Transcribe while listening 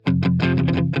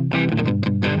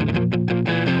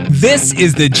This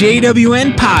is the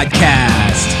JWN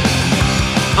Podcast.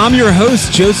 I'm your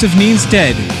host, Joseph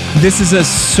Nienstead. This is a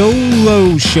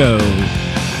solo show.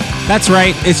 That's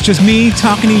right, it's just me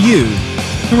talking to you.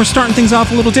 And we're starting things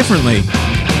off a little differently.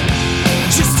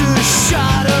 Just a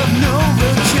shot of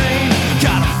Novocaine.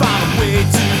 Gotta find a way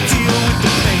to deal with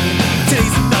the pain.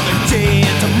 Today's another day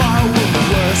and tomorrow will be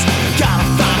worse. Gotta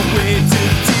find a way to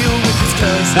deal with this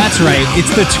curse. That's right,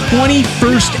 it's the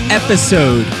 21st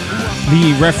episode.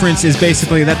 The reference is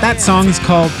basically that song is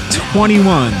called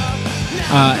 21.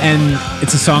 And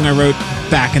it's a song I wrote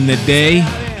back in the day,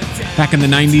 back in the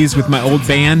 90s with my old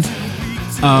band.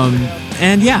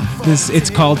 And yeah, it's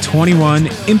called 21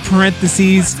 in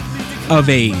parentheses of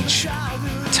age.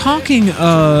 Talking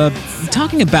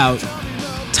about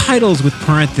titles with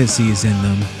parentheses in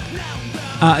them.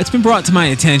 It's been brought to my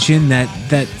attention that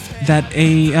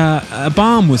a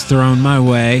bomb was thrown my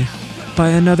way by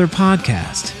another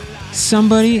podcast.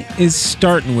 Somebody is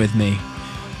starting with me.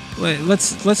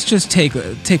 Let's just take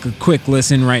a quick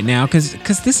listen right now,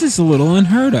 because this is a little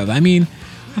unheard of. I mean,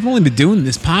 I've only been doing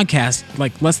this podcast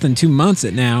like less than 2 months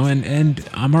at now, and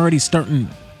I'm already starting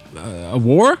a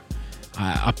war,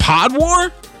 a pod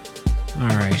war. All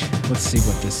right, let's see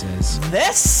what this is.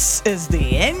 This is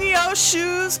the In Yo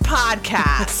Shoes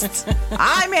podcast.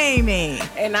 I'm Amy.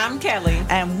 And I'm Kelly.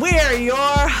 And we're your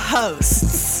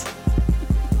hosts.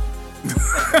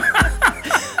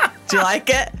 Do you like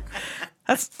it?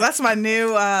 That's my new.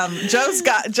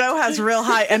 Joe has real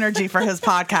high energy for his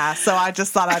podcast, so I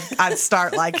just thought I'd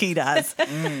start like he does.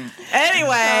 Anyway,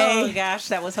 oh gosh,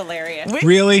 that was hilarious.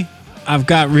 Really, I've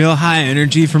got real high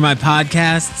energy for my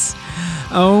podcasts.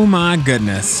 Oh my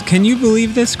goodness! Can you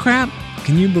believe this crap?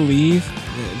 Can you believe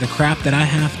the crap that I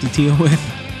have to deal with?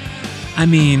 I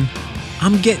mean,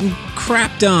 I'm getting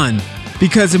crapped on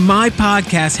because of my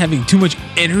podcast having too much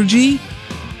energy.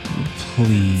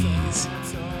 Please.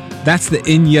 That's the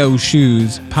In Yo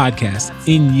Shoes podcast.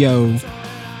 In Yo,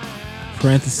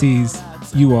 parentheses,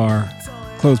 you are,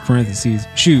 close parentheses,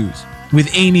 shoes, with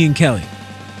Amy and Kelly.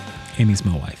 Amy's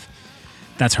my wife.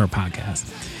 That's her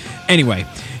podcast. Anyway,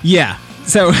 yeah,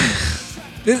 so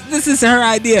this is her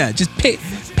idea. Just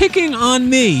picking on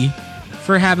me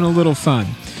for having a little fun.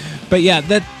 But yeah,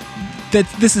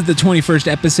 this is the 21st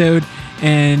episode,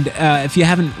 and if you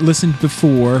haven't listened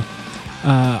before,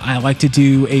 I like to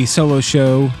do a solo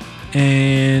show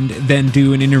and then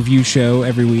do an interview show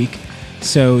every week.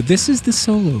 So this is the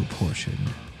solo portion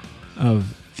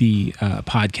of the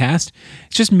podcast.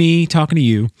 It's just me talking to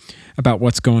you about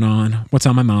what's going on, what's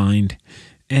on my mind,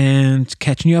 and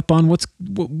catching you up on what's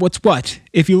what.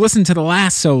 If you listen to the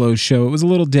last solo show, it was a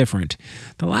little different.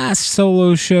 The last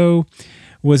solo show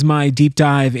was my deep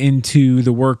dive into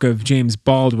the work of James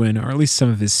Baldwin, or at least some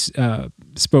of his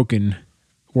spoken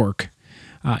work.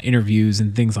 Interviews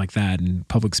and things like that, and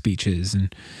public speeches,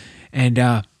 and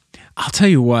I'll tell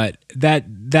you what,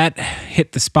 that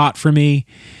hit the spot for me.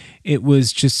 It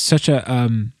was just such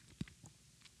a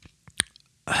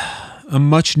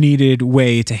much needed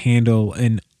way to handle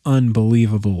an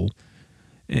unbelievable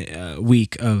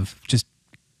week of just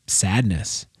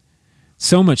sadness.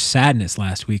 So much sadness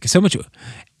last week. So much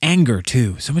anger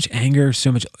too. So much anger.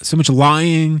 So much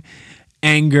lying,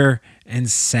 anger, and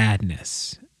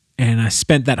sadness. And I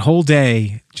spent that whole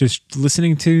day just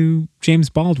listening to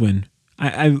James Baldwin.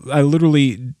 I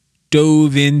literally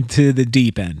dove into the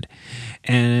deep end.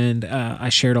 And I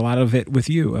shared a lot of it with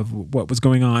you, of what was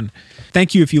going on.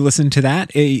 Thank you if you listened to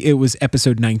that. It was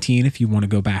episode 19, if you want to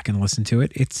go back and listen to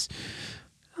it. It's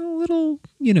a little,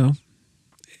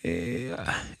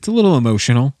 it's a little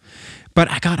emotional. But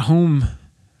I got home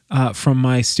from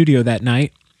my studio that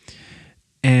night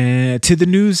and to the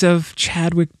news of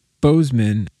Chadwick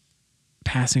Boseman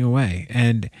passing away,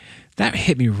 and that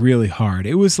hit me really hard.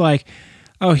 It was like,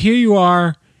 oh, here you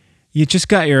are, you just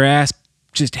got your ass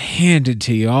just handed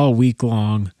to you all week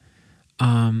long,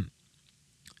 and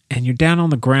you're down on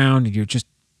the ground and you're just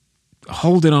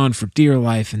holding on for dear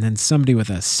life, and then somebody with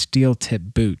a steel tip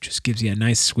boot just gives you a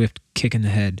nice swift kick in the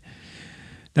head.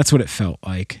 That's what it felt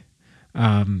like.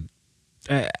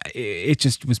 It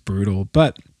just was brutal.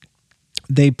 But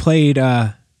they played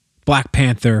Black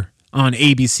Panther on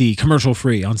ABC, commercial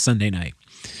free, on Sunday night.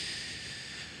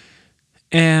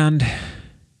 And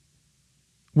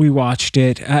we watched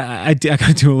it. I got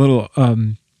into a little,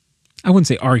 I wouldn't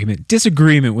say argument,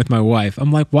 disagreement with my wife.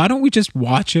 I'm like, why don't we just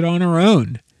watch it on our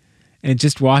own? And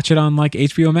just watch it on like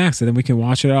HBO Max, and then we can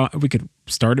watch it. We could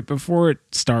start it before it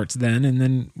starts then, and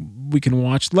then we can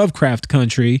watch Lovecraft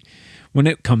Country when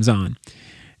it comes on.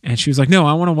 And she was like, no,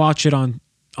 I want to watch it on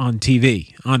on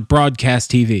TV, on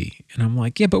broadcast TV. And I'm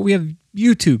like, yeah, but we have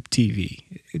YouTube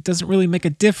TV. It doesn't really make a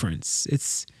difference.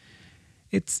 It's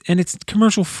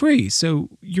commercial free. So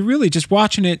you're really just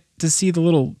watching it to see the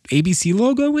little ABC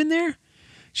logo in there.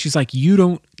 She's like, you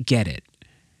don't get it.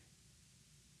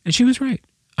 And she was right.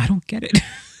 I don't get it.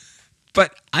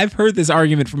 But I've heard this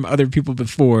argument from other people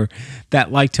before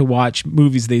that like to watch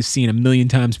movies they've seen a million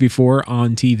times before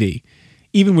on TV,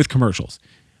 even with commercials.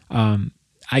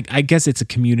 I guess it's a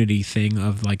community thing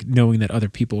of like knowing that other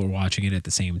people are watching it at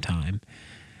the same time.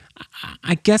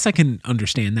 I guess I can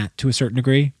understand that to a certain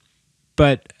degree.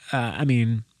 But, I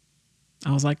mean,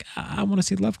 I was like, I want to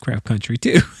see Lovecraft Country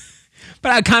too.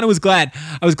 But I kind of was glad.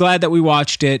 I was glad that we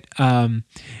watched it.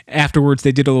 Afterwards,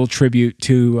 they did a little tribute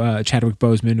to Chadwick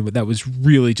Boseman that was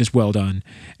really just well done.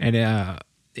 And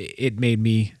it made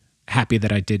me happy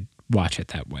that I did watch it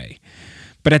that way.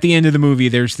 But at the end of the movie,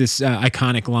 there's this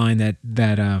iconic line that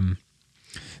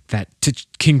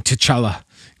King T'Challa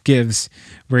gives,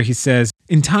 where he says,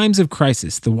 "In times of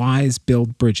crisis, the wise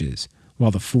build bridges,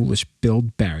 while the foolish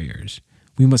build barriers.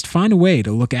 We must find a way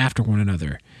to look after one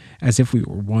another, as if we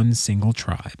were one single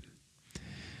tribe."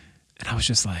 And I was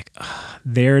just like,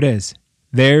 there it is.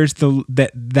 There's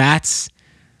that's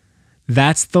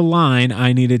the line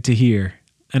I needed to hear.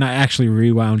 And I actually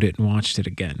rewound it and watched it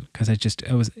again because I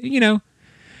was, you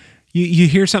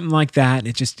hear something like that and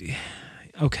it just,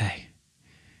 okay,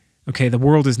 the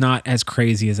world is not as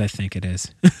crazy as I think it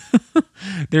is.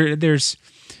 There's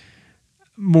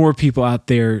more people out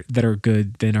there that are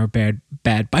good than are bad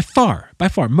by far.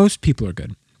 Most people are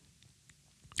good.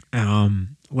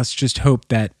 Let's just hope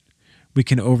that we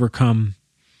can overcome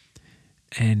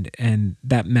and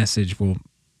that message will,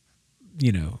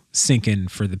 sink in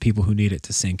for the people who need it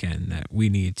to sink in, that we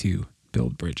need to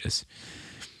build bridges.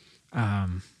 Yeah,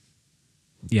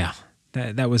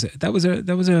 that was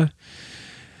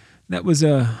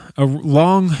a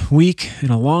long week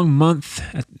and a long month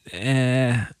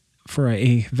for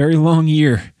a very long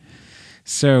year.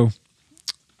 So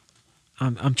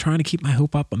I'm trying to keep my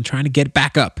hope up. I'm trying to get it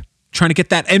back up. Trying to get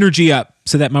that energy up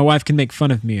so that my wife can make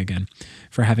fun of me again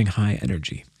for having high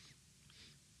energy.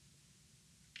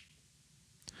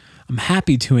 I'm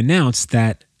happy to announce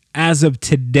that as of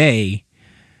today,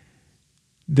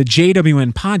 the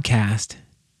JWN podcast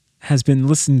has been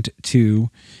listened to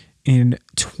in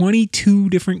 22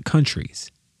 different countries.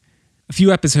 A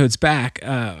few episodes back,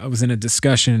 I was in a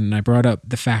discussion and I brought up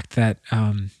the fact that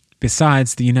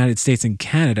besides the United States and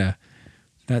Canada,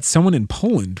 that someone in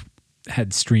Poland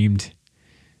had streamed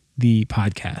the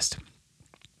podcast.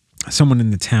 Someone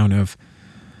in the town of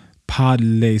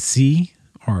Podlasie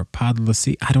or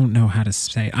Podlasie. I don't know how to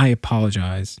say it. I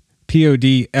apologize.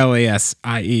 Podlasie.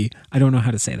 I don't know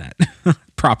how to say that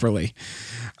properly.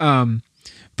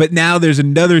 But now there's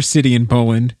another city in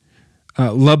Poland,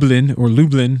 Lublin,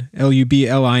 Lublin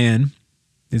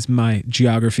is my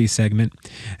geography segment,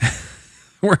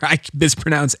 where I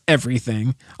mispronounce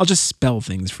everything. I'll just spell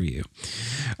things for you.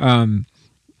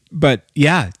 But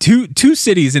yeah, two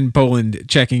cities in Poland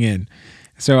checking in.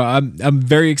 So I'm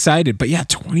very excited. But yeah,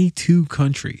 22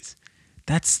 countries.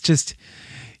 That's just,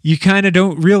 you kind of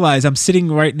don't realize. I'm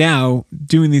sitting right now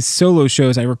doing these solo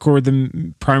shows. I record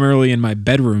them primarily in my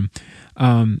bedroom.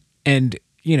 And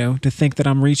to think that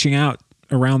I'm reaching out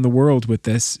around the world with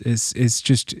this is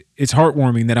just, it's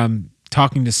heartwarming that I'm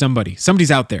talking to somebody.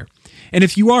 Somebody's out there. And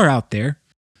if you are out there,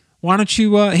 why don't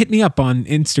you hit me up on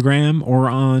Instagram or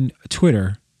on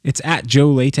Twitter? It's at Joe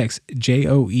Latex,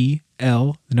 JOEL,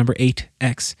 the number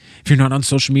 8X. If you're not on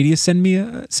social media, send me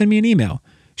an email,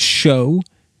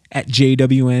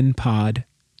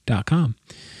 show@jwnpod.com.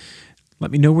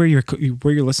 Let me know where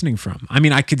you're listening from. I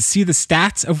mean, I could see the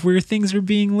stats of where things are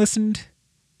being listened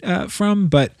from,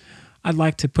 but I'd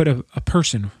like to put a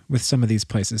person with some of these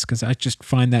places because I just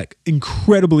find that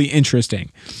incredibly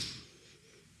interesting.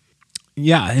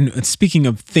 Yeah, and speaking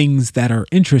of things that are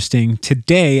interesting,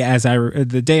 today,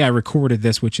 the day I recorded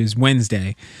this, which is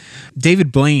Wednesday,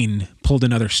 David Blaine pulled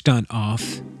another stunt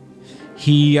off.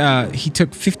 He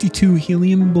took 52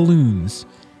 helium balloons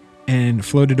and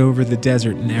floated over the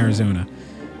desert in Arizona.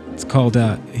 It's called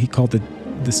he called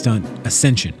the stunt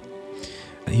Ascension.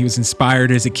 He was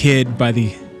inspired as a kid by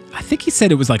I think he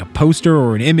said it was like a poster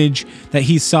or an image that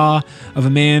he saw of a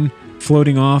man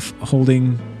floating off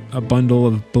holding a bundle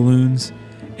of balloons.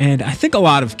 And I think a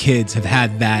lot of kids have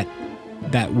had that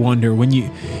wonder when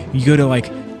you go to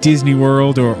like Disney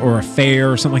World or a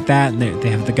fair or something like that, and they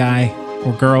have the guy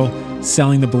or girl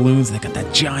selling the balloons. They got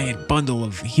that giant bundle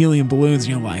of helium balloons,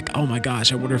 and you're like, oh my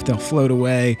gosh, I wonder if they'll float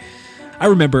away. I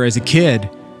remember as a kid,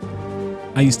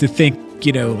 I used to think,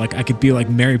 like I could be like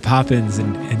Mary Poppins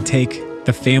and take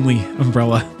the family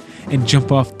umbrella and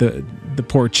jump off the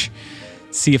porch,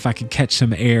 see if I could catch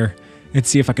some air and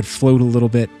see if I could float a little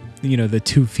bit, the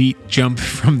 2 feet jump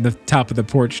from the top of the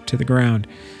porch to the ground.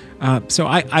 So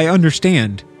I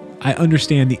understand. I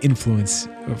understand the influence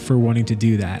for wanting to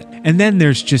do that. And then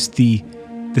there's just the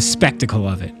spectacle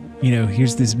of it.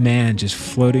 Here's this man just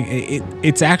floating.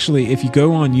 It's actually, if you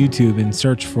go on YouTube and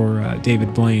search for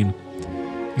David Blaine,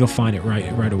 you'll find it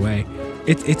right away.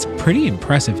 It's pretty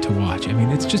impressive to watch. I mean,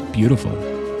 it's just beautiful.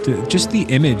 Just the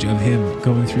image of him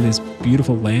going through this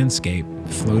beautiful landscape,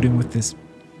 floating with this,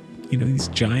 these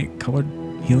giant colored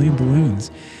helium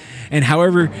balloons. And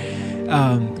however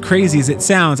crazy as it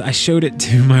sounds, I showed it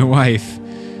to my wife,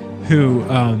 who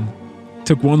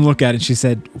took one look at it. She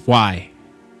said, "Why?"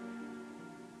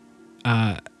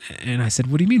 And I said,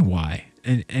 "What do you mean, why?"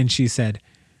 And she said,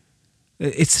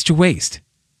 "It's such a waste.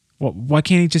 Well, why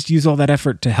can't he just use all that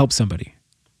effort to help somebody?"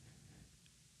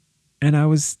 And I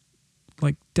was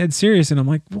like dead serious, and I'm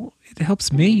like, "Well, it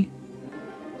helps me."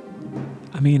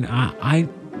 I mean, I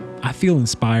feel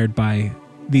inspired by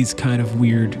these kind of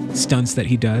weird stunts that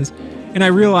he does, and I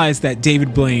realize that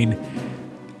David Blaine,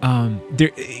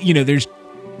 there's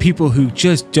people who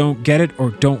just don't get it or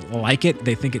don't like it.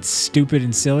 They think it's stupid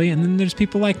and silly, and then there's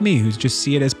people like me who just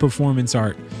see it as performance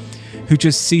art, who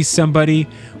just see somebody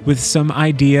with some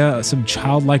idea, some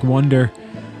childlike wonder,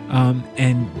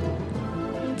 and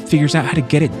figures out how to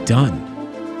get it done.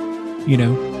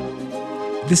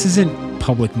 This isn't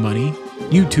public money.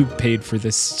 YouTube paid for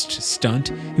this stunt.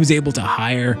 He was able to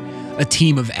hire a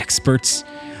team of experts,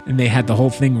 and they had the whole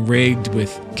thing rigged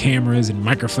with cameras and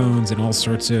microphones and all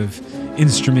sorts of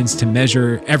instruments to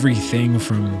measure everything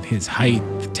from his height,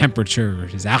 temperature,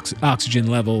 his oxygen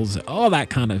levels, all that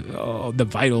kind of, the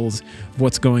vitals of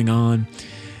what's going on.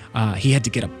 He had to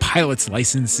get a pilot's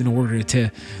license in order to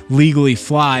legally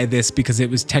fly this, because it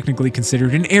was technically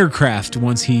considered an aircraft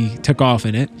once he took off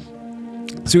in it.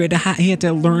 So he had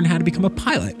to learn how to become a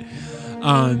pilot.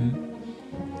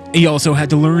 He also had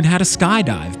to learn how to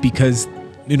skydive, because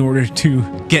in order to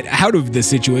get out of this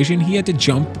situation, he had to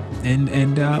jump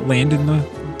and land in the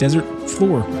desert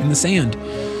floor, in the sand.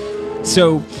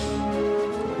 So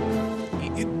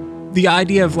the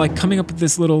idea of coming up with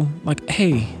this little,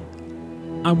 hey,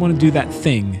 I want to do that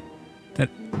thing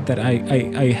that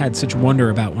I had such wonder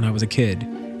about when I was a kid,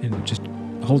 and just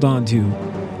hold on to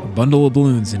a bundle of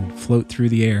balloons and float through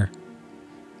the air.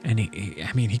 And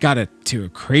he got it to a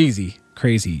crazy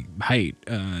height.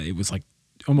 It was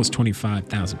almost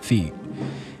 25,000 feet.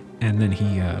 And then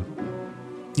he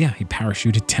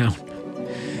parachuted down.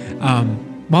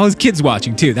 While his kid's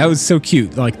watching too. That was so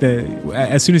cute.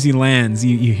 As soon as he lands,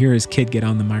 you hear his kid get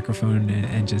on the microphone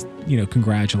and just,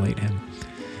 congratulate him.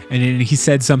 And then he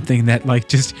said something that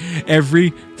just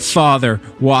every father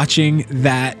watching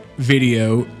that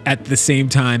video at the same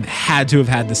time had to have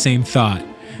had the same thought.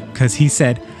 Because he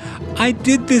said, "I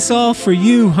did this all for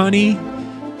you, honey."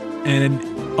 And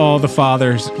all the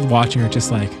fathers watching are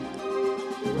just like,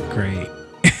 great.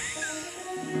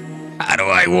 How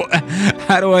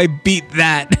do I beat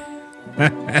that?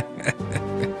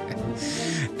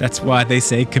 That's why they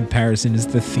say comparison is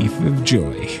the thief of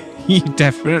joy. You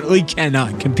definitely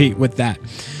cannot compete with that.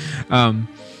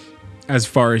 As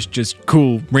far as just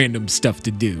cool random stuff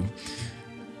to do.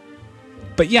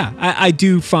 But yeah, I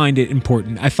do find it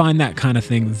important. I find that kind of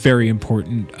thing very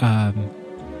important.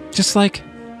 Just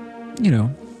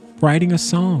writing a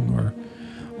song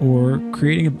or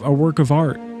creating a work of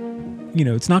art.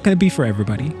 It's not going to be for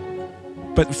everybody,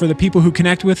 but for the people who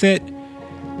connect with it,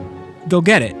 they'll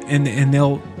get it, and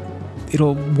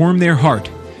it'll warm their heart.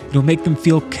 It'll make them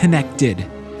feel connected.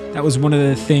 That was one of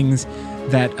the things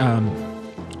that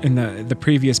in the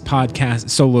previous podcast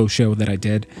solo show that I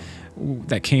did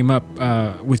that came up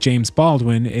with James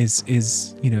Baldwin is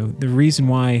the reason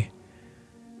why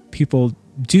people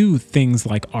do things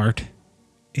like art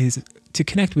is to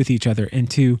connect with each other and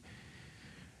to,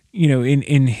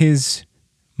 in his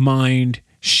mind,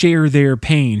 share their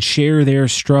pain, share their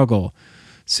struggle,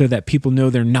 so that people know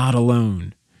they're not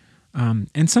alone.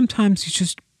 And sometimes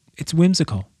it's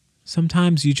whimsical.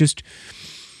 Sometimes you just,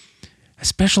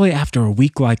 especially after a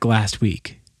week like last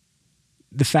week,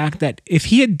 the fact that if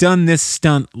he had done this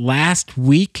stunt last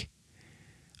week,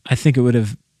 I think a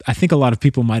lot of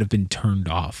people might have been turned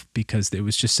off, because it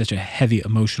was just such a heavy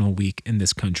emotional week in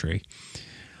this country.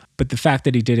 But the fact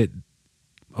that he did it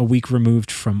a week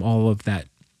removed from all of that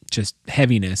just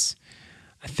heaviness,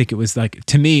 I think it was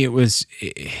to me, it was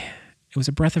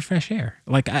a breath of fresh air.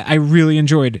 I really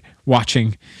enjoyed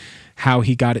watching how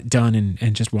he got it done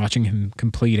and just watching him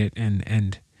complete it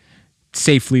and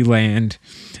safely land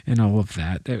and all of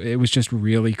that. It was just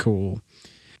really cool.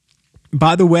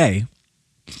 by the way,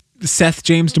 Seth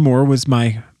James D'Amour was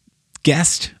my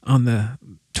guest on the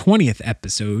 20th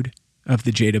episode of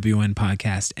the JWN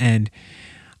podcast. And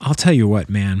I'll tell you what,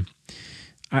 man,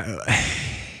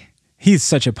 he's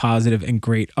such a positive and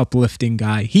great, uplifting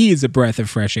guy. He is a breath of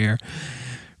fresh air.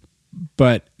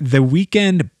 But the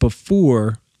weekend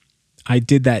before I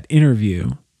did that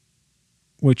interview,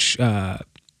 which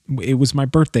it was my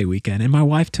birthday weekend, and my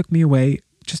wife took me away,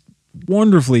 just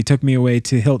wonderfully took me away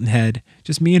to Hilton Head,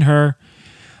 just me and her.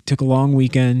 Took a long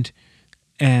weekend,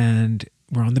 and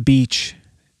we're on the beach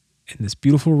in this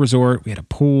beautiful resort. We had a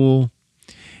pool,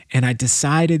 and I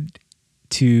decided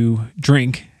to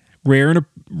drink, rare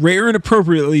and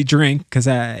appropriately drink, because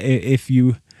if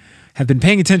you have been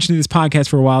paying attention to this podcast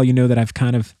for a while, you know that I've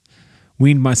kind of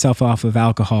weaned myself off of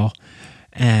alcohol,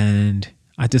 and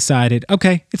I decided,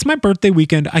 okay, it's my birthday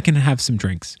weekend, I can have some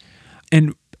drinks.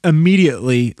 And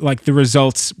immediately, like, the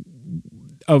results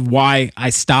of why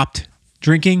I stopped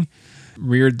drinking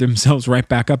reared themselves right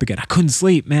back up again. I couldn't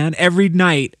sleep, man. Every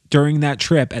night during that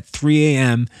trip at 3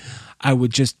 a.m., I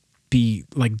would just be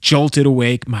like jolted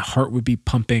awake. My heart would be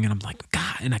pumping, and I'm like,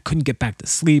 God, and I couldn't get back to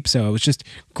sleep. So I was just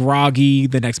groggy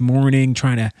the next morning,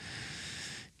 trying to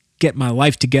get my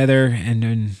life together, and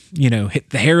then,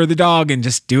 hit the hair of the dog and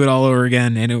just do it all over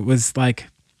again. And it was like,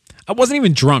 I wasn't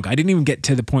even drunk. I didn't even get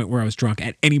to the point where I was drunk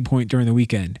at any point during the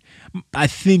weekend. I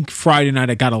think Friday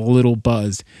night I got a little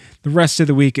buzzed. The rest of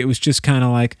the week, it was just kind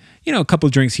of like, a couple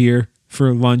of drinks here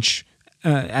for lunch,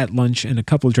 at lunch, and a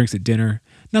couple of drinks at dinner.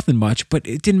 Nothing much, but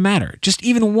it didn't matter. Just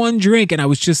even one drink, and I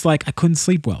was just like, I couldn't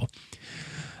sleep well.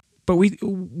 But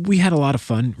we had a lot of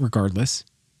fun regardless.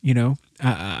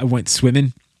 I went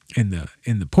swimming in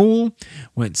the pool,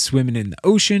 went swimming in the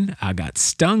ocean. I got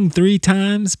stung 3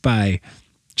 times by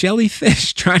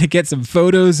jellyfish trying to get some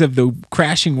photos of the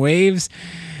crashing waves,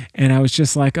 and I was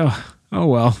just like, oh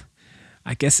well,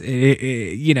 I guess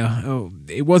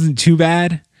it wasn't too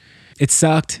bad. It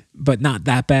sucked, but not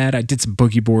that bad. I did some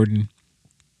boogie boarding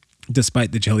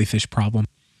despite the jellyfish problem.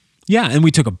 Yeah, and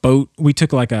we took a boat. We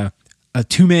took like a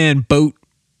 2-man boat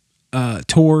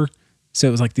tour. So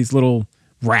it was like these little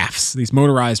rafts, these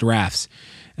motorized rafts,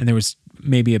 and there was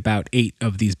maybe about 8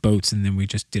 of these boats, and then we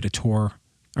just did a tour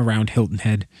around Hilton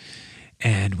Head,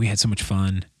 and we had so much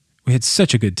fun. We had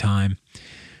such a good time.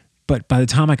 But by the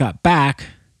time I got back,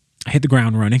 I hit the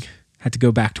ground running. Had to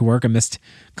go back to work. I missed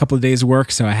a couple of days of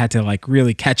work, so I had to like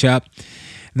really catch up.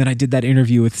 And then I did that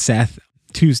interview with Seth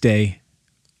Tuesday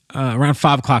around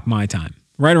 5 o'clock my time,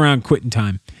 right around quitting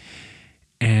time.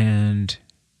 And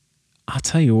I'll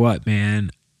tell you what,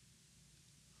 man,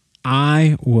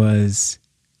 I was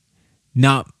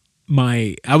not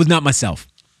myself.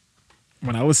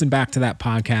 When I listened back to that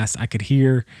podcast, I could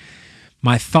hear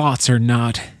my thoughts are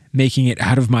not making it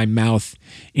out of my mouth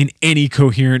in any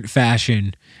coherent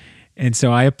fashion. And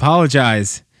so I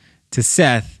apologize to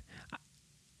Seth.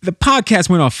 The podcast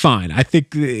went off fine. I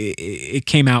think it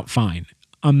came out fine.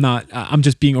 I'm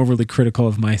just being overly critical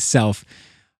of myself.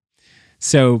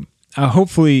 So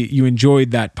hopefully you enjoyed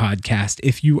that podcast.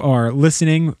 If you are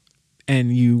listening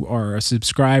and you are a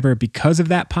subscriber because of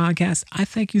that podcast, I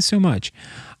thank you so much.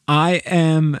 I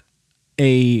am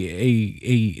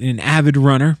an avid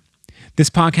runner. This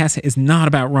podcast is not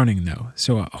about running, though,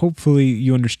 so hopefully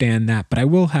you understand that. But I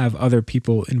will have other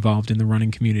people involved in the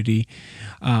running community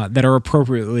that are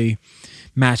appropriately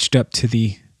matched up to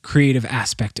the creative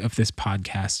aspect of this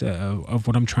podcast, of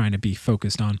what I'm trying to be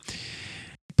focused on.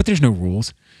 But there's no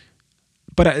rules.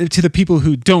 But to the people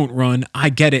who don't run, I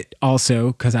get it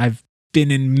also, because I've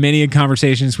been in many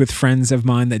conversations with friends of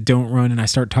mine that don't run, and I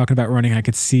start talking about running, I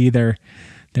could see their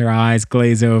eyes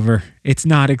glaze over. It's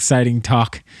not exciting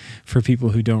talk for people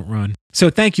who don't run. So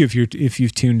thank you if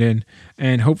you've tuned in,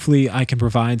 and hopefully I can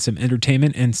provide some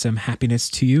entertainment and some happiness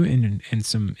to you, and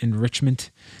some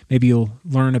enrichment. Maybe you'll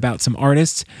learn about some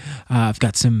artists. I've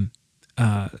got 2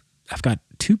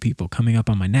 people coming up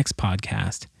on my next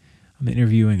podcast. I'm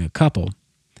interviewing a couple.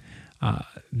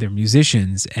 They're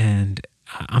musicians, and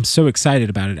I'm so excited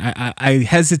about it. I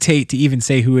hesitate to even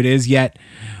say who it is yet,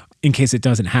 in case it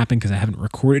doesn't happen, because I haven't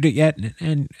recorded it yet.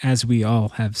 And as we all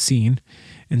have seen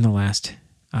in the last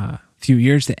few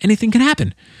years, that anything can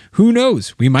happen. Who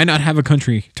knows? We might not have a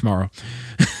country tomorrow.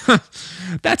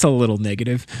 That's a little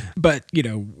negative, but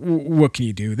what can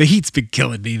you do? The heat's been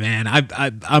killing me, man.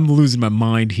 I'm losing my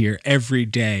mind here every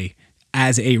day.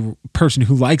 As a person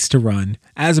who likes to run,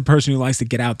 as a person who likes to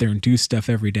get out there and do stuff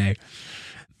every day.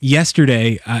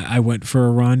 Yesterday, I went for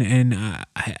a run, and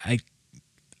I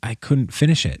couldn't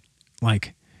finish it.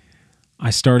 Like, I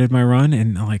started my run,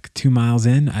 and like 2 miles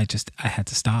in, I had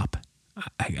to stop.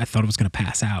 I thought I was going to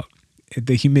pass out.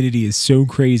 The humidity is so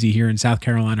crazy here in South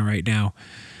Carolina right now.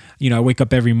 I wake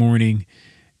up every morning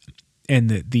and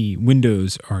the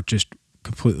windows are just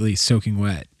completely soaking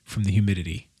wet from the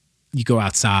humidity. You go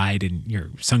outside and your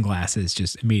sunglasses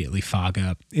just immediately fog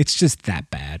up. It's just that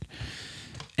bad.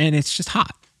 And it's just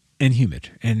hot and humid.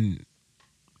 And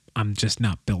I'm just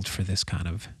not built for this kind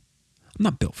of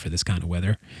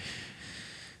weather.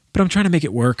 But I'm trying to make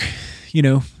it work,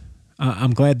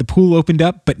 I'm glad the pool opened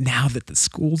up, but now that the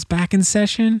school's back in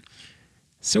session,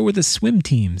 so are the swim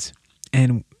teams.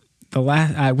 And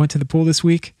I went to the pool this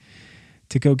week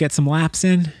to go get some laps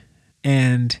in,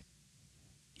 and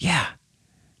yeah,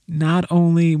 not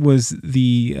only was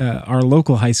our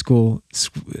local high school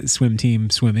swim team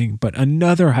swimming, but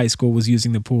another high school was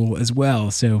using the pool as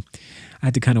well. So I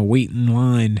had to kind of wait in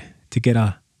line to get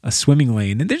a swimming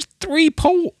lane. And there's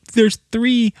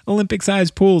three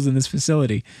Olympic-sized pools in this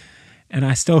facility, and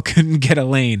I still couldn't get a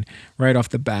lane right off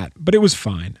the bat. But it was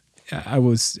fine. I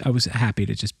was happy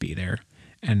to just be there.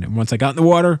 And once I got in the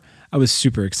water, I was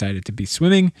super excited to be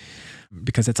swimming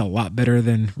because it's a lot better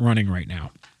than running right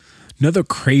now. Another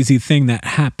crazy thing that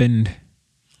happened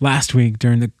last week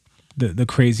during the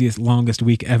craziest, longest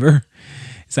week ever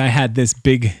is I had this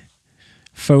big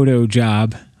photo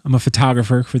job. I'm a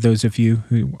photographer, for those of you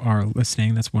who are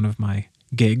listening. That's one of my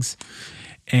gigs.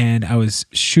 And I was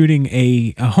shooting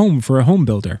a home for a home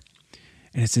builder.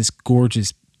 And it's this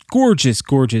gorgeous, gorgeous,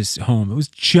 gorgeous home. It was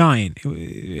giant.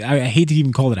 I hate to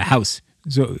even call it a house.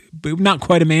 So not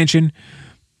quite a mansion,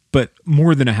 but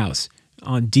more than a house.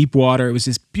 On deep water. It was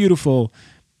this beautiful,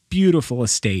 beautiful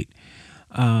estate.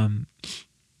 And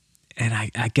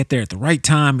I get there at the right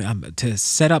time to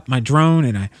set up my drone,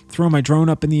 and I throw my drone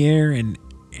up in the air, and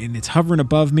it's hovering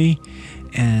above me,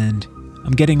 and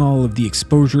I'm getting all of the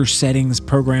exposure settings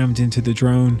programmed into the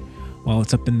drone while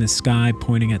it's up in the sky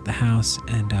pointing at the house.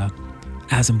 And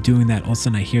as I'm doing that, all of a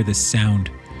sudden I hear this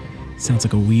sound. It sounds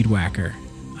like a weed whacker.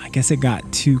 I guess it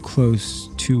got too close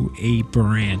to a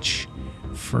branch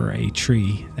for a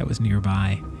tree that was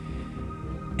nearby.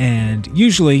 And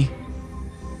usually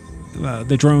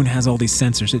the drone has all these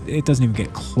sensors. It doesn't even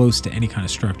get close to any kind of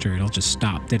structure. It'll just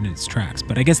stop dead in its tracks.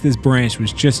 But I guess this branch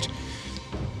was just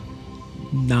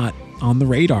not on the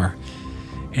radar,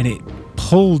 and it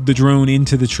pulled the drone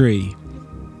into the tree.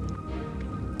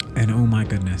 And oh my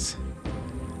goodness,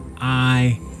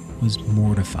 I was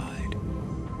mortified.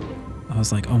 I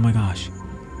was like, oh my gosh,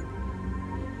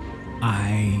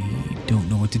 I don't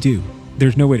know what to do.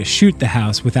 There's no way to shoot the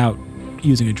house without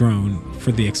using a drone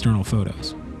for the external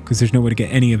photos, because there's no way to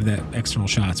get any of the external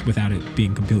shots without it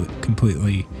being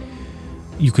completely,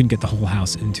 you couldn't get the whole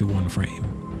house into one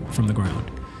frame from the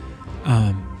ground.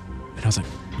 And I was like,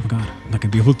 oh my God, I'm not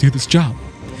gonna be able to do this job.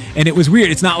 And it was weird.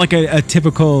 It's not like a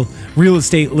typical real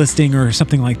estate listing or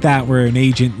something like that where an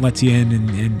agent lets you in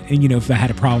and if I had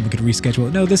a problem, we could reschedule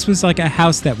it. No, this was like a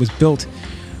house that was built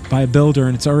by a builder,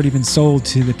 and it's already been sold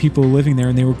to the people living there,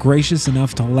 and they were gracious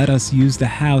enough to let us use the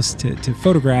house to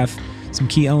photograph some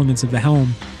key elements of the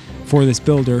home for this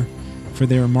builder for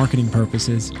their marketing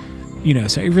purposes.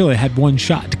 So I really had one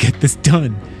shot to get this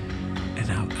done. And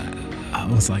I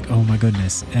was like, oh my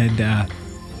goodness. And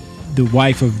the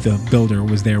wife of the builder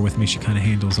was there with me. She kind of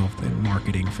handles all the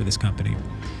marketing for this company.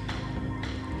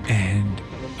 And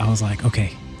I was like,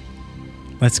 okay,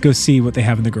 let's go see what they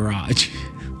have in the garage.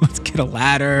 Let's get a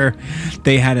ladder.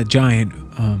 They had a giant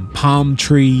palm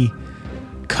tree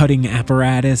cutting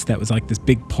apparatus that was like this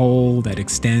big pole that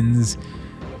extends.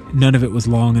 None of it was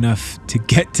long enough to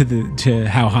get to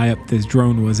how high up this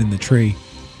drone was in the tree.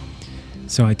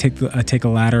 So I take a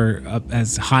ladder up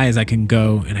as high as I can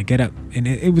go, and I get up, and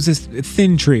it was this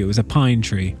thin tree. It was a pine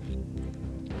tree.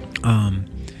 And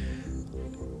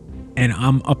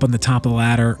I'm up on the top of the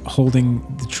ladder, holding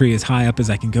the tree as high up as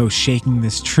I can go, shaking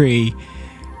this tree.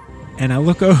 And I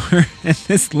look over, and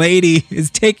this lady is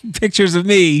taking pictures of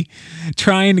me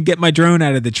trying to get my drone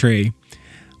out of the tree.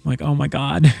 I'm like, oh my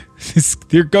God,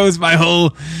 there goes my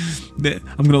whole, I'm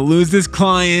going to lose this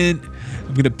client.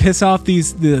 I'm going to piss off the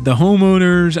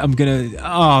homeowners.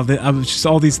 I was just,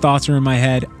 all these thoughts are in my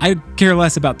head. I care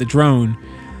less about the drone.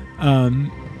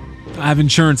 I have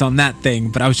insurance on that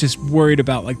thing, but I was just worried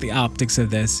about like the optics of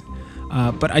this.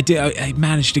 But I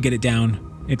managed to get it down.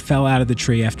 It fell out of the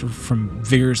tree from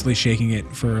vigorously shaking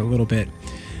it for a little bit.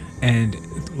 And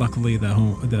luckily the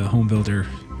home builder,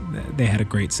 they had a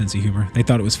great sense of humor. They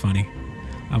thought it was funny.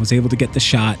 I was able to get the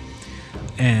shot,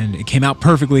 and it came out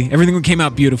perfectly. Everything came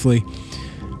out beautifully.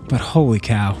 But holy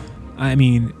cow. I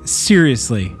mean,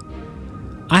 seriously.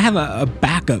 I have a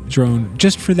backup drone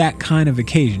just for that kind of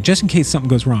occasion, just in case something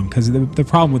goes wrong. Because the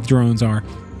problem with drones are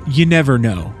you never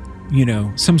know.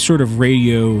 some sort of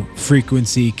radio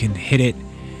frequency can hit it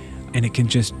and it can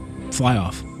just fly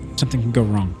off. Something can go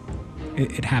wrong.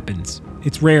 It happens.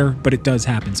 It's rare, but it does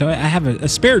happen. So I have a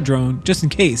spare drone just in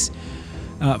case.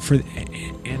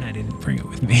 And I didn't bring it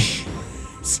with me.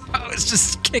 So I was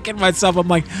just kicking myself. I'm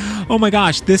like, oh my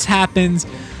gosh, this happens.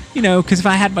 Because if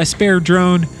I had my spare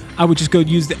drone, I would just go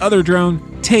use the other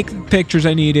drone, take the pictures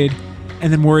I needed,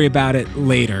 and then worry about it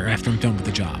later after I'm done with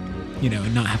the job,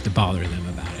 and not have to bother them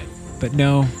about it. But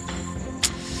no.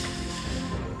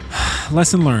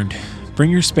 Lesson learned.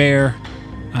 Bring your spare.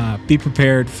 Be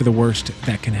prepared for the worst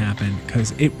that can happen,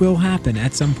 because it will happen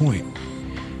at some point.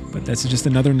 But that's just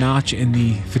another notch in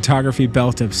the photography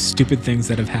belt of stupid things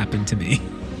that have happened to me.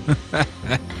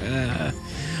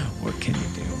 What can you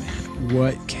do, man?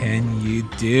 What can you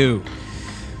do?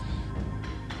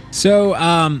 So,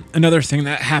 another thing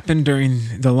that happened during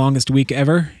the longest week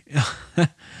ever.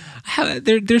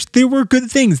 There were good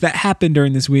things that happened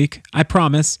during this week. I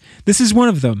promise. This is one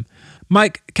of them.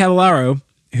 Mike Cavallaro,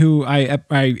 who I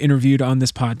interviewed on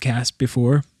this podcast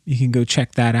before. You can go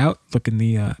check that out. Look in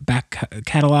the back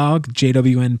catalog,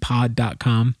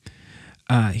 jwnpod.com.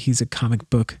 He's a comic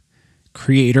book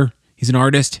creator. He's an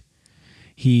artist.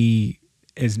 He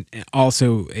is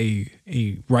also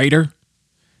a writer,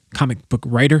 comic book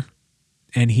writer.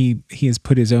 And he has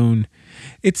put his own...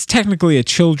 It's technically a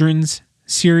children's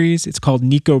series. It's called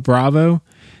Nico Bravo.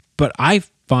 But I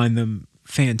find them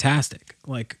fantastic.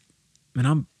 And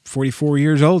I'm 44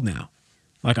 years old now.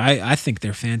 I think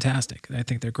they're fantastic. I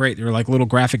think they're great. They're like little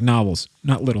graphic novels.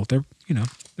 Not little. They're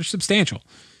substantial.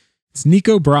 It's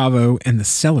Nico Bravo and the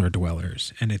Cellar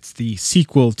Dwellers. And it's the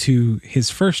sequel to his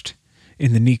first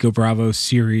in the Nico Bravo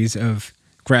series of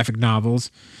graphic novels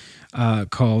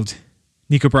called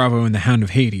Nico Bravo and the Hound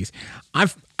of Hades. I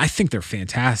think they're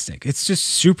fantastic. It's just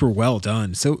super well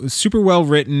done. So super well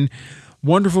written,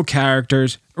 wonderful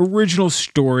characters, original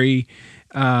story.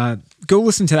 Go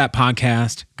listen to that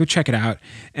podcast. Go check it out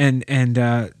and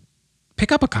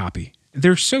pick up a copy.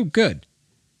 They're so good.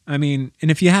 I mean,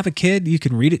 and if you have a kid, you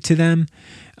can read it to them.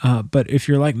 But if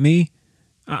you're like me,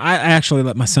 I actually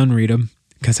let my son read them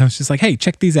because I was just like, hey,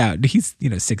 check these out. He's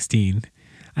 16.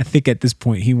 I think at this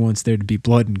point he wants there to be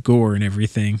blood and gore and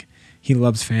everything. He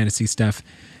loves fantasy stuff.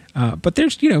 But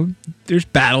there's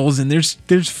battles and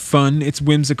there's fun. It's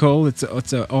whimsical.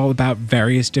 It's all about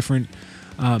various different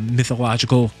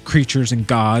mythological creatures and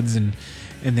gods, and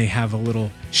they have a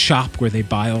little shop where they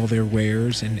buy all their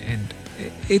wares, and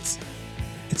it's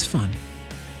fun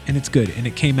and it's good, and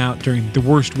it came out during the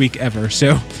worst week ever.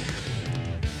 So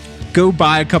go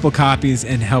buy a couple copies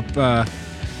and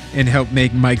help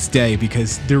make Mike's day,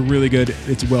 because they're really good.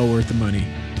 It's well worth the money.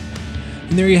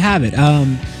 And there you have it.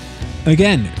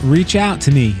 Again, reach out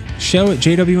to me. Show at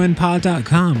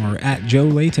jwnpod.com or at Joe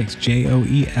Latex,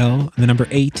 JOEL, the number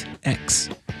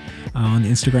 8X, on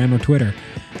Instagram or Twitter.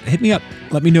 Hit me up.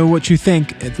 Let me know what you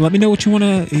think. Let me know what you want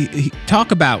to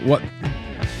talk about.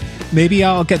 Maybe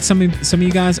I'll get some of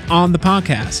you guys on the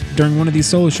podcast during one of these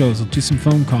solo shows. I'll do some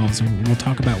phone calls and we'll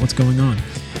talk about what's going on.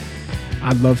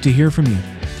 I'd love to hear from you.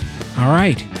 All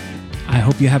right. I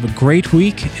hope you have a great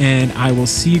week, and I will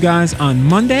see you guys on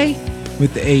Monday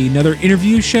with another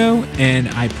interview show, and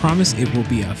I promise it will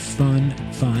be a fun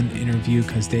interview,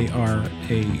 because they are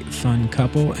a fun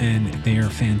couple and they are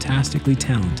fantastically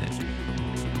talented.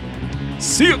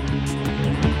 See you!